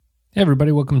Hey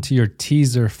everybody, welcome to your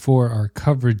teaser for our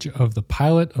coverage of the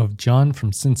pilot of John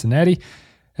from Cincinnati.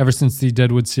 Ever since the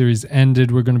Deadwood series ended,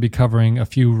 we're going to be covering a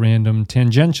few random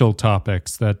tangential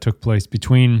topics that took place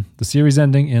between the series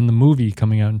ending and the movie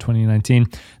coming out in 2019.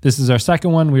 This is our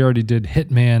second one. We already did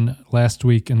Hitman last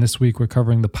week, and this week we're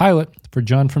covering the pilot for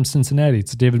John from Cincinnati.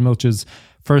 It's David Milch's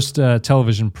first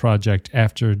television project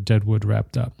after Deadwood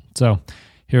wrapped up. So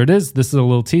here it is. This is a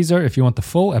little teaser. If you want the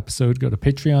full episode, go to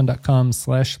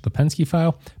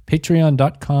patreon.com/thepenskyfile,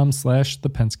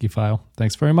 patreon.com/thepenskyfile.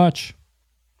 Thanks very much.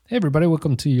 Hey everybody,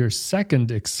 welcome to your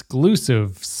second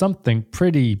exclusive something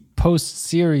pretty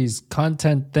post-series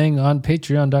content thing on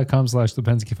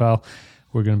patreon.com/thepenskyfile.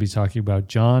 We're going to be talking about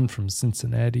John from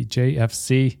Cincinnati,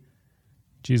 JFC.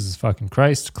 Jesus fucking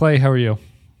Christ. Clay, how are you?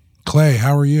 Clay,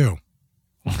 how are you?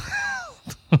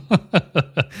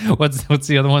 What's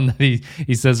the other one that he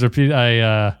says repeat?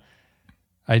 I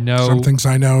know some things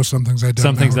I know, some things I don't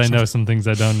know. Some things I know, some things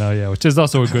I don't know. Yeah, which is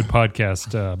also a good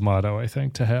podcast motto, I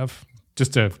think, to have,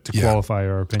 just to qualify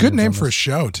our opinion. Good name for a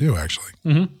show too, actually.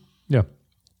 Mm-hmm. Yeah,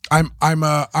 I'm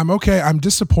okay. I'm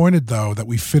disappointed though that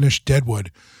we finished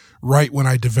Deadwood right when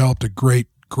I developed a great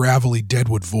gravelly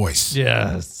Deadwood voice.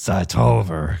 Yeah, Cy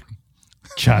Tolliver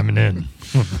chiming in.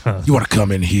 You want to come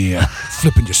in here,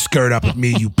 flipping your skirt up at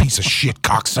me, you piece of shit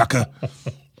cocksucker?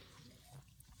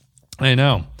 I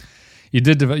know. You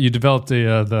did. You developed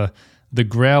the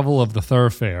gravel of the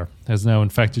thoroughfare has now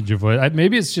infected your voice.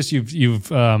 Maybe it's just you've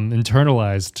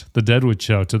internalized the Deadwood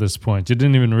show to this point. You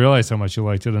didn't even realize how much you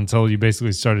liked it until you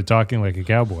basically started talking like a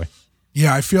cowboy.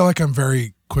 Yeah, I feel like I'm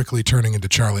very quickly turning into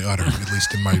Charlie Utter, at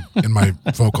least in my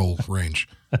vocal range.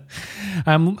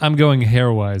 I'm going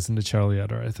hair-wise into Charlie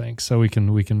Utter, I think, so we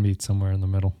can meet somewhere in the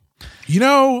middle. You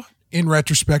know, in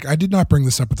retrospect, I did not bring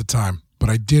this up at the time, but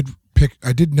I did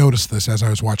notice this as I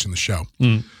was watching the show.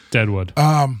 Deadwood.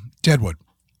 Deadwood.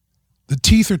 The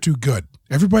teeth are too good.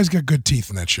 Everybody's got good teeth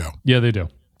in that show. Yeah, they do.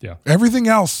 Yeah. Everything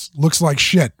else looks like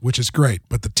shit, which is great,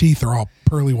 but the teeth are all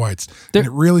pearly whites. And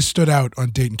it really stood out on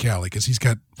Dayton Cali because his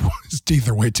teeth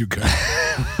are way too good.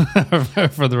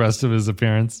 For the rest of his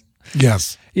appearance.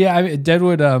 Yes. Yeah, I mean,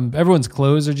 Deadwood, everyone's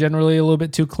clothes are generally a little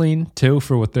bit too clean too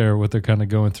for what they're kind of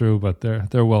going through, but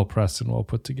they're well pressed and well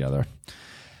put together.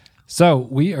 So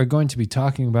we are going to be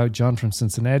talking about John from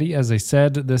Cincinnati. As I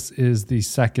said, this is the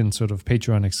second sort of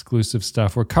Patreon exclusive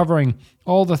stuff. We're covering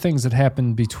all the things that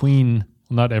happened between,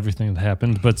 not everything that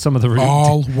happened, but some of the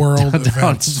all world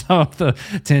events, some of the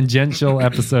tangential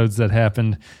episodes that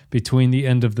happened between the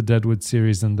end of the Deadwood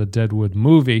series and the Deadwood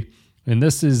movie. And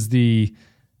this is the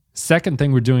second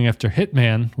thing we're doing after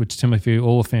Hitman, which Timothy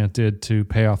Oliphant did to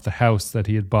pay off the house that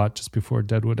he had bought just before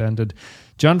Deadwood ended.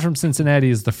 John from Cincinnati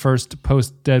is the first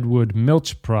post-Deadwood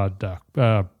Milch project,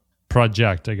 I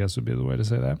guess would be the way to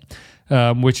say that,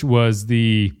 which was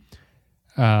the...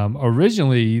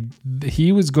 originally,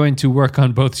 he was going to work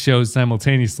on both shows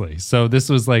simultaneously. So this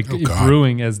was like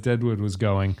brewing as Deadwood was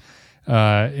going.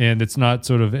 And it's not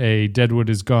sort of a Deadwood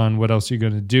is gone, what else are you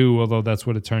going to do? Although that's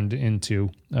what it turned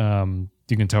into.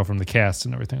 You can tell from the cast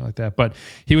and everything like that. But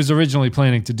he was originally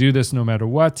planning to do this no matter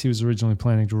what. He was originally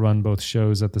planning to run both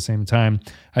shows at the same time.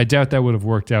 I doubt that would have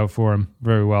worked out for him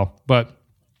very well. But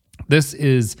this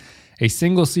is a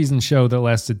single season show that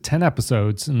lasted 10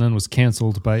 episodes and then was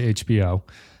canceled by HBO.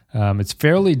 It's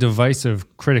fairly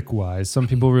divisive critic-wise. Some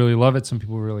people really love it. Some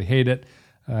people really hate it.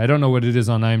 I don't know what it is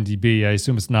on IMDb. I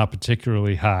assume it's not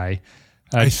particularly high.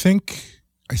 I think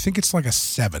it's like a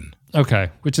 7. Okay,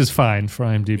 which is fine for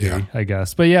IMDb, I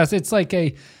guess. But yes, it's like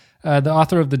the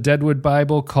author of the Deadwood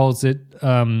Bible calls it,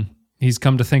 he's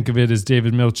come to think of it as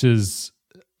David Milch's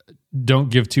don't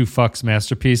give two fucks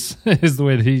masterpiece is the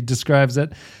way that he describes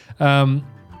it. Do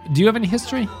you have any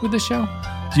history with this show?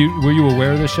 Were you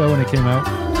aware of the show when it came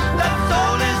out?